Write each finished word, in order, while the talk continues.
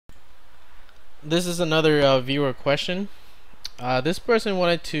this is another viewer question. This person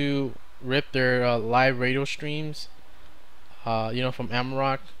wanted to rip their live radio streams, from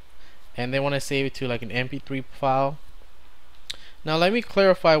Amarok, and they want to save it to like an MP3 file. Now let me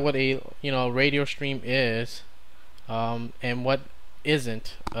clarify what a radio stream is, and what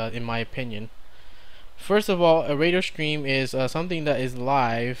isn't, in my opinion. First of all, a radio stream is something that is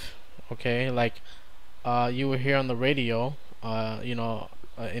live, okay, like you will hear on the radio,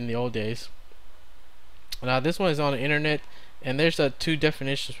 in the old days. Now this one is on the internet, and there's two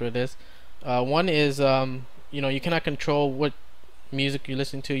definitions for this. One is you cannot control what music you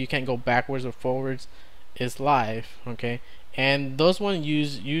listen to. You can't go backwards or forwards. It's live, okay, and those ones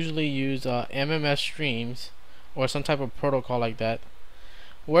usually use MMS streams or some type of protocol like that.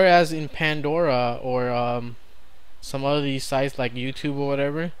 Whereas in Pandora or some of these sites like YouTube or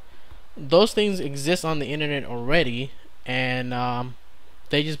whatever, those things exist on the internet already, and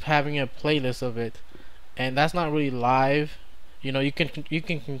they just having a playlist of it, and that's not really live. You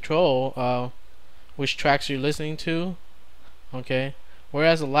can control which tracks you're listening to, okay.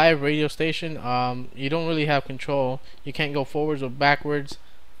 Whereas a live radio station, you don't really have control. You can't go forwards or backwards.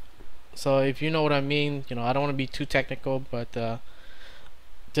 So if you know what I mean, I don't want to be too technical, but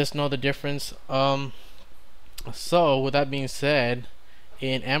just know the difference. So with that being said,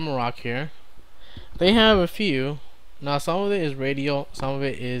 in Amarok here, they have a few. Now some of it is radio, some of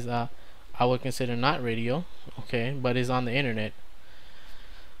it is I would consider not radio, okay, but is on the internet.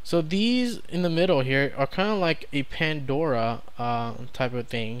 So these in the middle here are kind of like a Pandora type of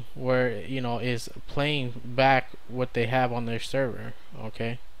thing, where is playing back what they have on their server,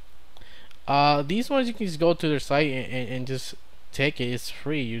 okay. These ones you can just go to their site and just take it. It's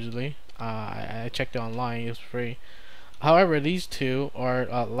free usually. I checked it online, it's free. However, these two are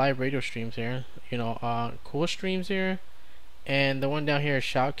live radio streams here, cool streams here, and the one down here is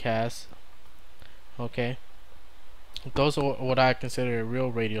shoutcast, okay. Those are what I consider real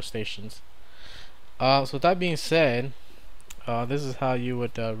radio stations. So with that being said, this is how you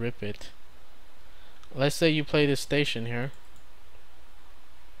would rip it. Let's say you play this station here,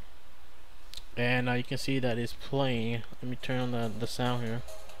 and you can see that it's playing. Let me turn on the sound here.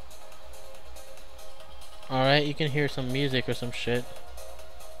 Alright, you can hear some music or some shit.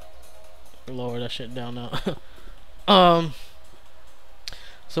 Lower that shit down now.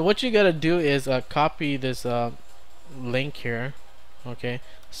 So what you gotta do is copy this link here, okay.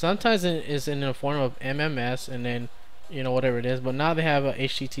 Sometimes it is in the form of MMS, and then whatever it is, but now they have a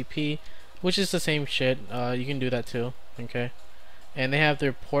HTTP, which is the same shit. You can do that too, okay. And they have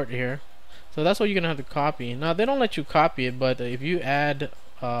their port here, so that's what you're gonna have to copy. Now they don't let you copy it, but if you add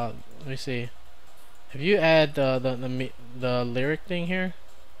let me see, if you add the lyric thing here,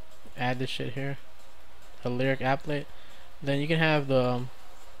 add this shit here, the lyric applet, then you can have the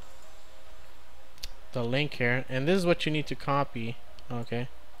link here, and this is what you need to copy, okay.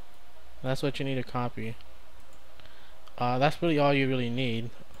 That's what you need to copy. That's really all you really need.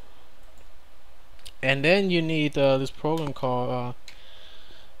 And then you need this program called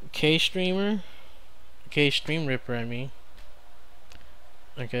KStreamRipper, I mean,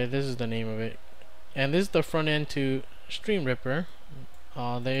 okay. This is the name of it, and this is the front end to Streamripper.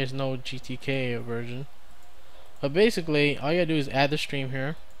 There is no GTK version, but basically all you gotta do is add the stream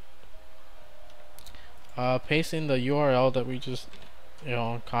here, paste in the URL that we just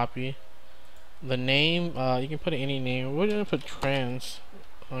copy, the name, you can put any name. We're gonna put trans,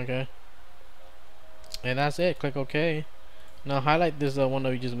 okay, and that's it. Click OK. Now highlight this one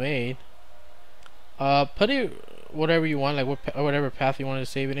that we just made, put it whatever you want, like whatever path you want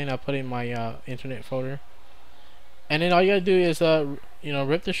to save it in. I'll put it in my internet folder, and then all you gotta do is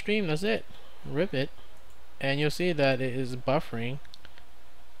rip the stream. That's it. Rip it, and you'll see that it is buffering,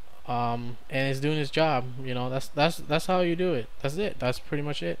 and it's doing its job. That's how you do it. That's it. That's pretty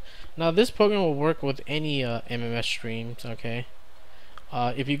much it. Now this program will work with any MMS streams, okay.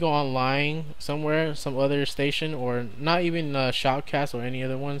 If you go online somewhere, some other station, or not even shoutcast or any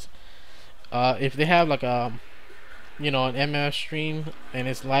other ones, if they have like an MMS stream and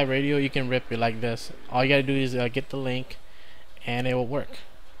it's live radio, you can rip it like this. All you gotta do is get the link, and it will work.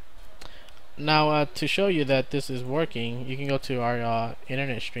 Now to show you that this is working, you can go to our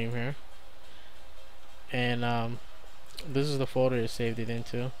internet stream here, and this is the folder it saved it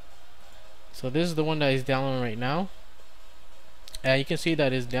into. So this is the one that is downloading right now, and you can see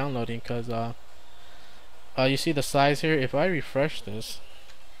that it's downloading because you see the size here. If I refresh this,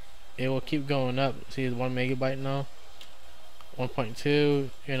 it will keep going up. See, it's 1 megabyte now, 1.2.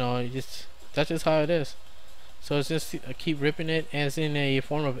 That's just how it is. So it's just keep ripping it, and it's in a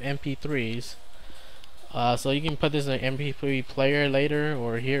form of MP3s. So you can put this in an MP3 player later,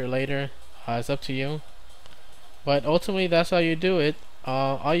 or here later. It's up to you, but ultimately that's how you do it.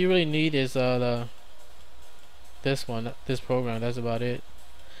 All you really need is this program. That's about it.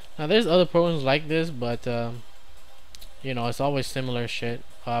 Now there's other programs like this, but you know, it's always similar shit.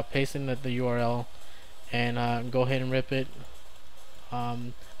 Paste in the URL and go ahead and rip it.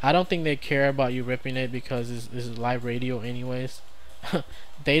 I don't think they care about you ripping it because it's live radio anyways.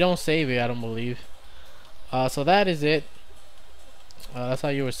 They don't save it, I don't believe. So that is it. That's how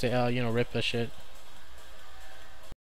you would say, you know, rip the shit.